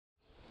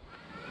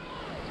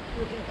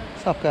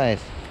What's up, guys?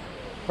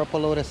 Purple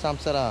Lotus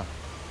Samsara.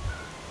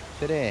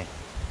 Today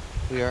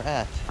we are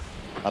at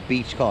a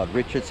beach called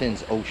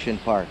Richardsons Ocean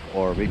Park,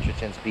 or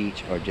Richardsons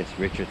Beach, or just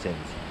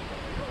Richardsons.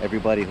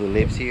 Everybody who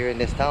lives here in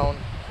this town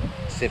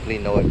simply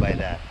know it by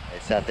that.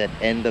 It's at that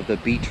end of the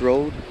beach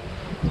road,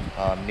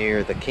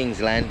 near the King's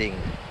Landing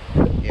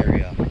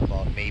area,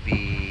 about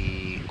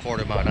maybe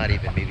quarter mile, not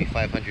even, maybe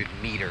 500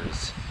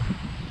 meters.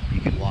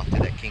 You can walk to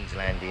that King's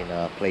Landing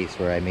place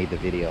where I made the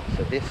video.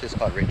 So this is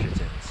called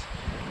Richardsons,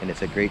 and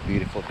it's a great,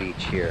 beautiful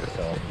beach here.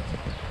 So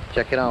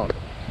check it out.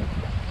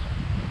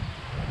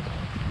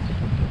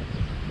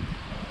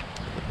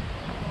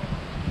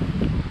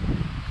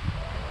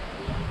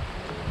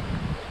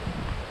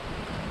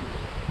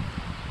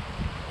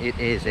 It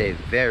is a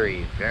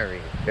very, very,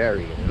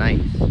 very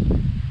nice,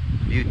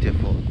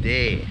 beautiful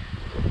day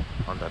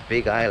on the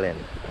big island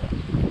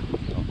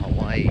of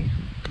Hawaii.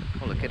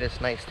 Oh, look at this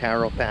nice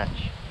taro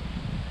patch.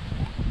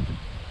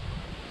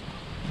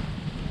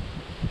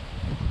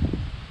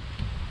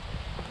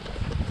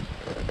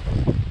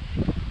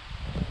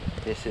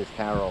 This is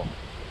taro,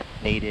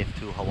 native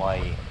to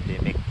Hawaii. They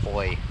make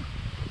poi. You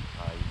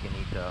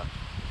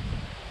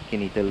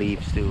can eat the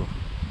leaves too,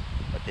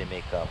 but they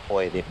make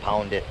poi. They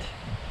pound it,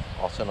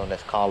 also known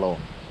as kalo.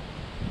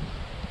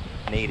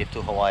 Native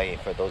to Hawaii,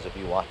 for those of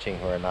you watching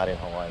who are not in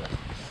Hawaii.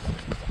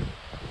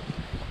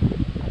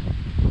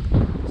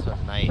 So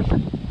nice.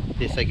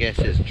 This, I guess,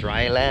 is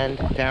dry land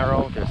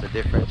taro. There's a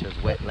difference. There's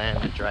wet land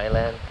and dry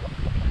land.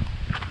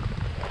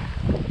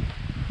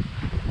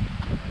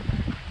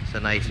 It's a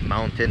nice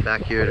mountain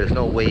back here. There's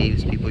no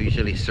waves. People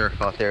usually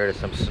surf out there. There's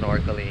some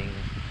snorkeling.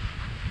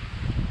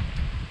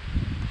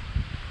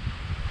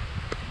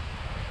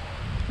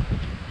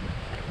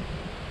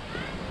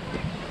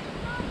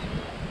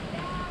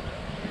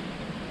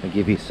 I'll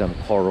give you some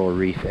coral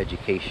reef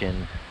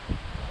education.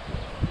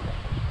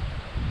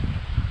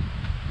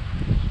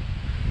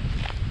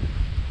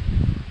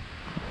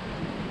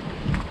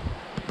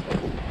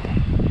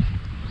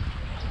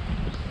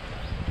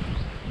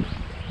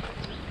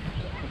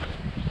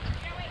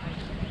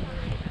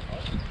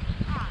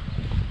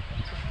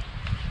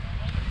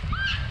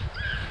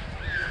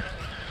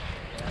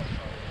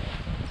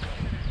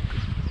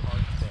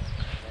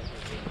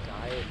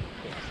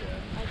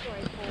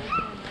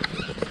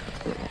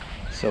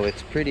 So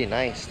it's pretty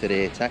nice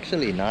today. It's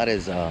actually not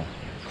as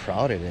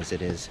crowded as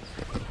it is.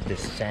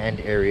 This sand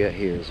area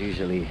here is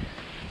usually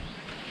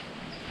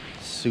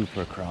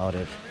super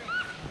crowded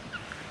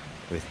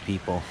with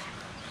people,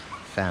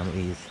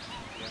 families.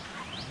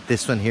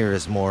 This one here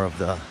is more of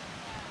the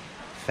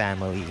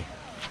family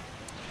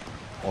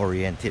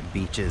oriented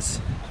beaches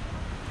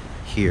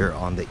here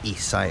on the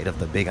east side of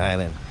the big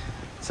island.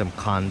 Some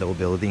condo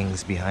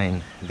buildings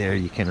behind there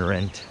you can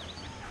rent.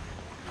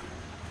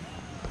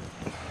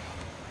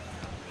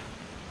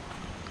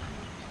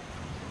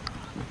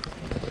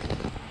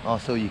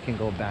 Also, you can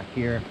go back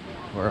here.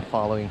 We're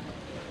following.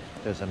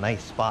 There's a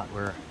nice spot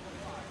where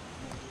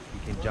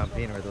you can jump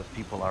in, where those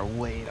people are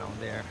way down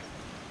there.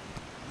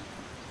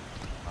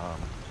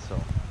 So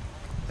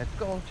let's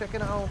go check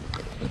it out.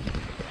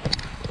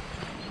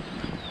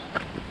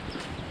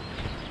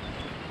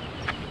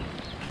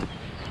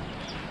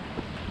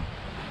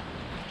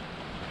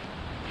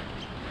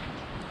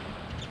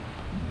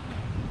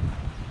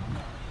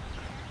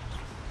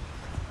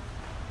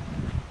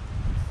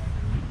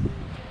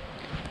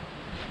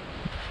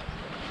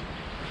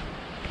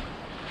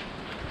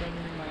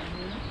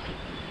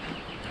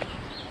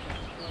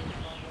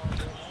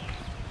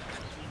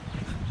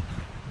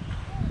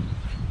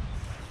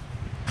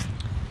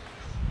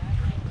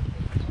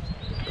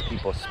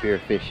 People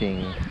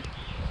spearfishing.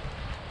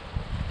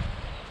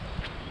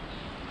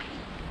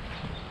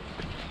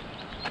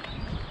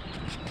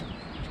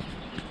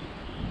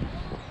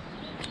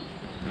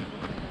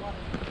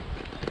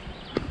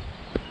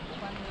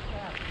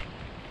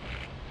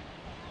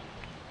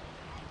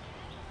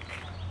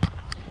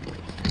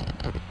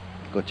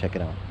 Go check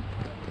it out.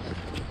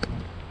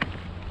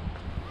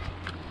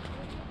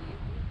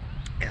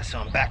 Yeah, so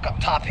I'm back up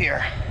top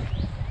here,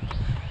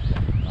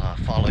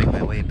 following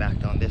my way back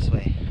down this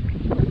way.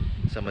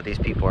 Some of these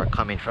people are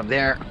coming from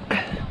there,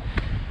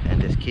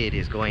 and this kid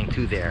is going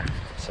to there.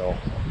 So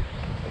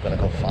we're gonna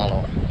go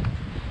follow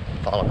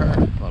her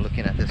while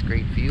looking at this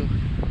great view.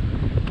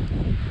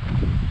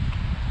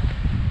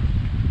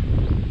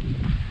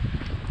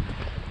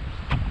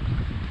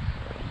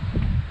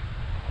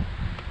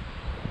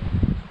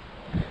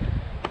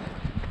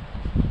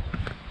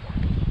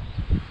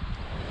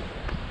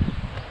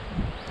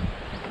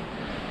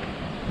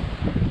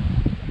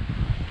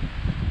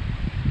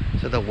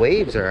 So the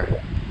waves are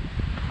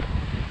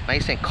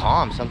nice and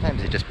calm.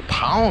 Sometimes it just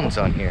pounds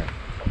on here.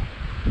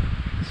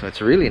 So it's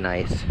really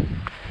nice.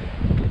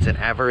 It's an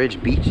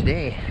average beach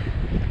day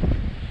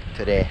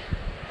today.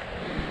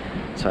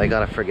 So I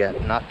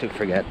gotta not to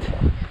forget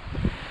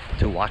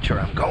to watch where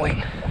I'm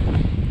going.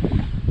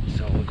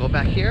 So we'll go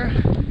back here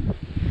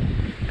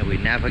and we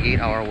navigate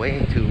our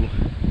way to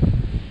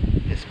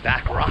this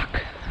back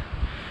rock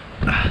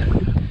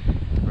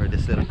where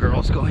this little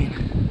girl's going.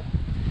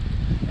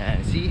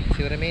 And see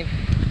what I mean?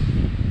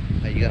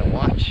 You gotta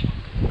watch.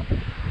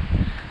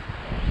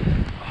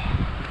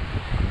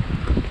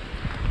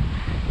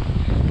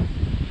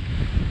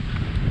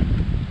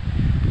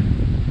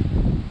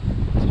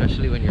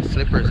 Especially when your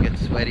slippers get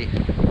sweaty.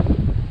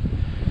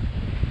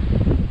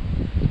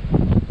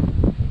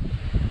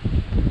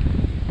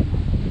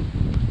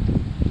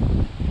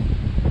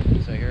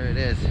 So here it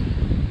is.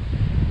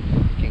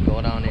 You can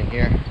go down in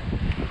here.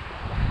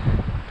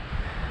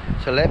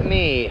 So let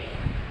me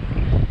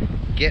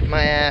get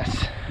my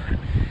ass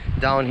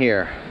down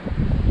here.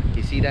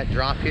 You see that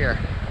drop here?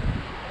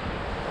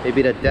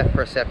 Maybe the depth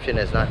perception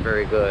is not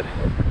very good,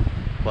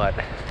 but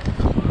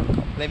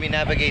let me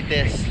navigate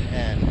this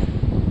and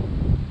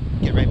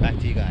get right back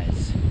to you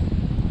guys.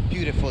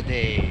 Beautiful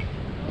day.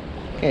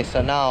 Okay,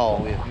 so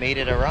now we've made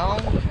it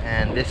around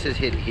and this is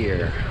it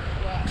here.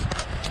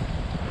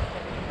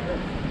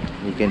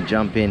 You can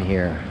jump in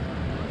here.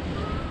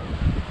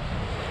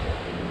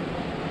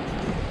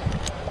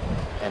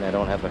 And I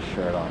don't have a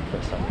shirt on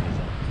for some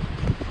reason.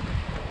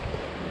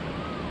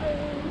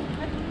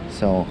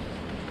 So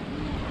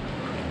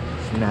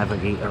let's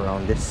navigate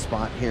around this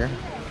spot here.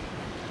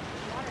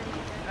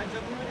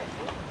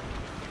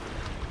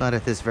 Not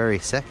at this very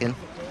second.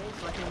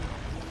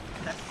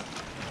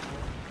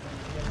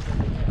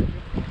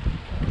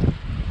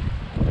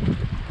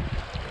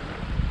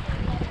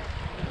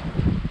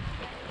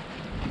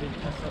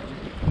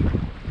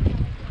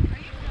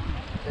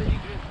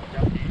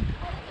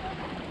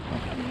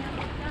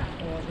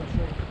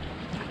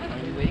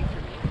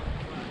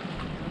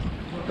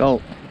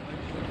 Go.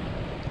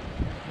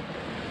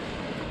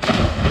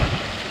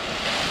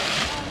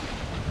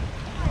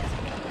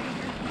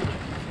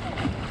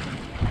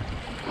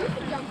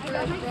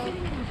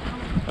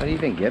 How do you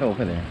even get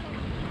over there?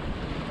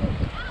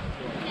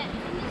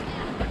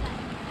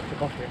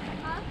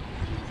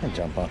 I can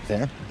jump up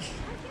there.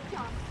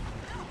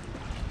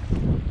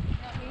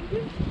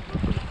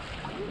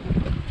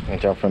 I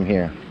jump from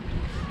here.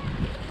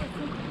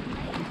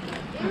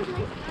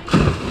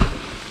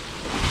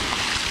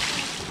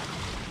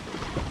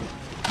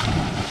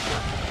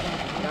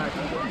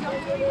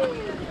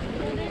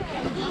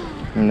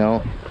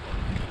 No.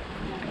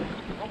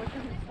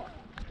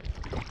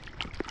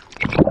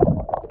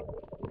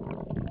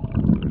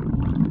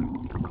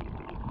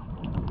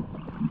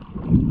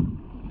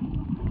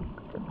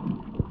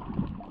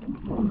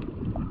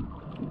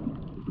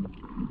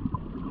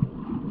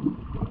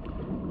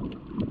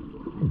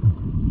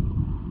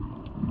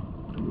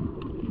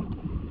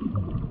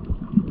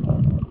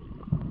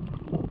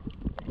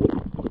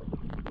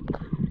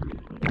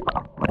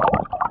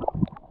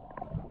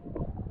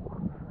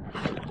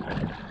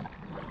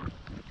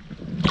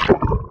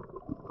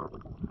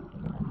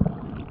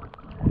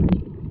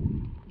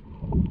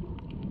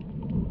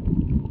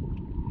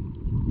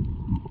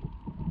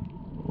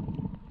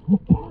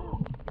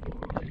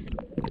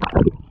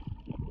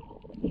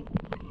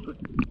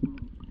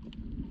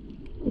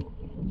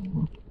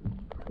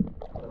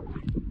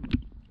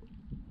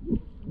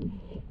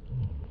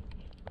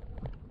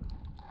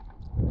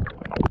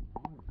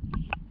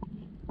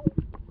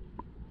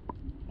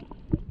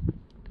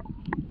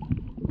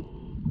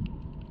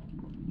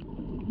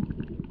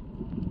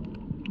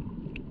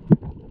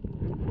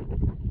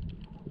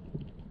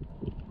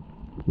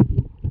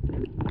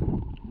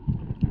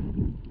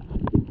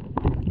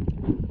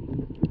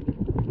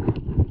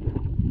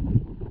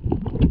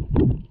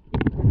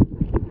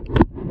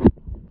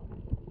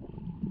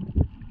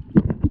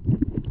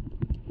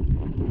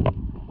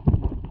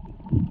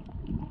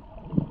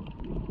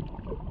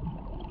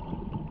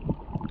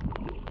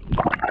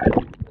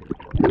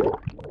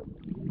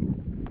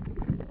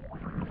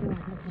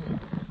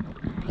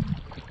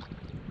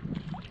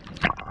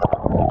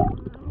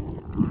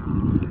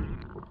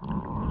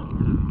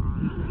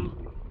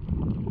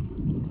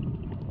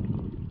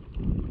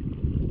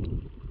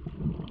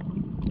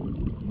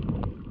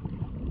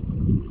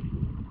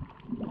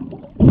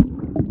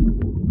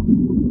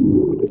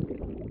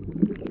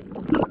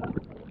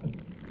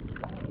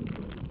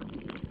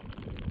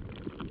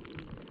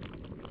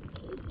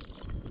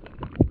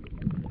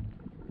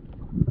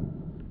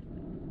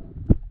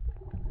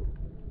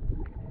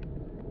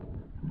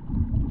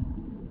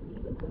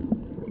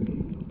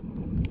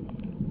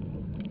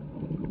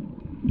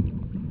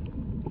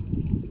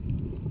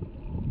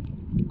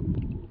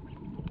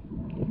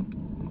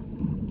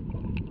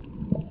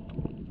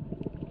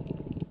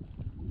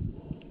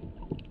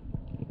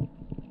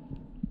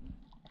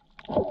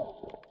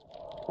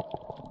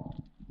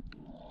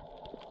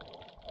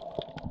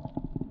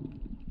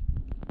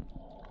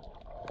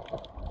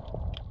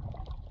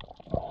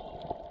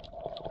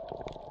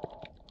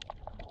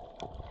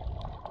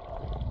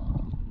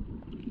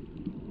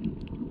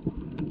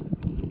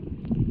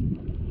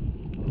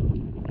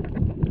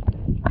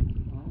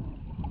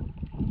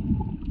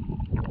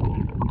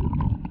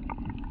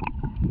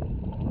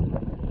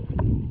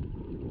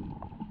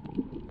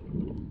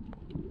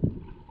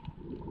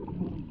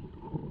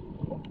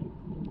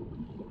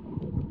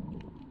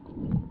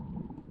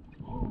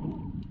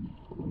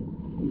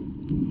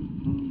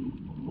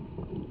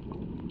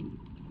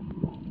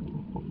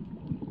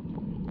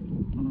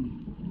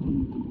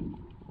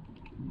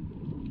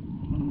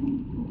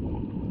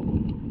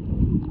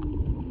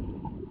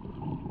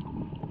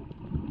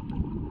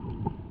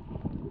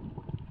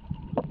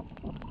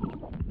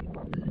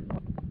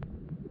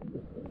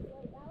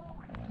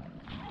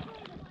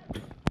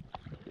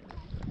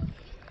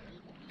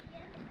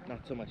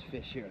 so much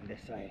fish here on this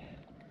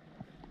side.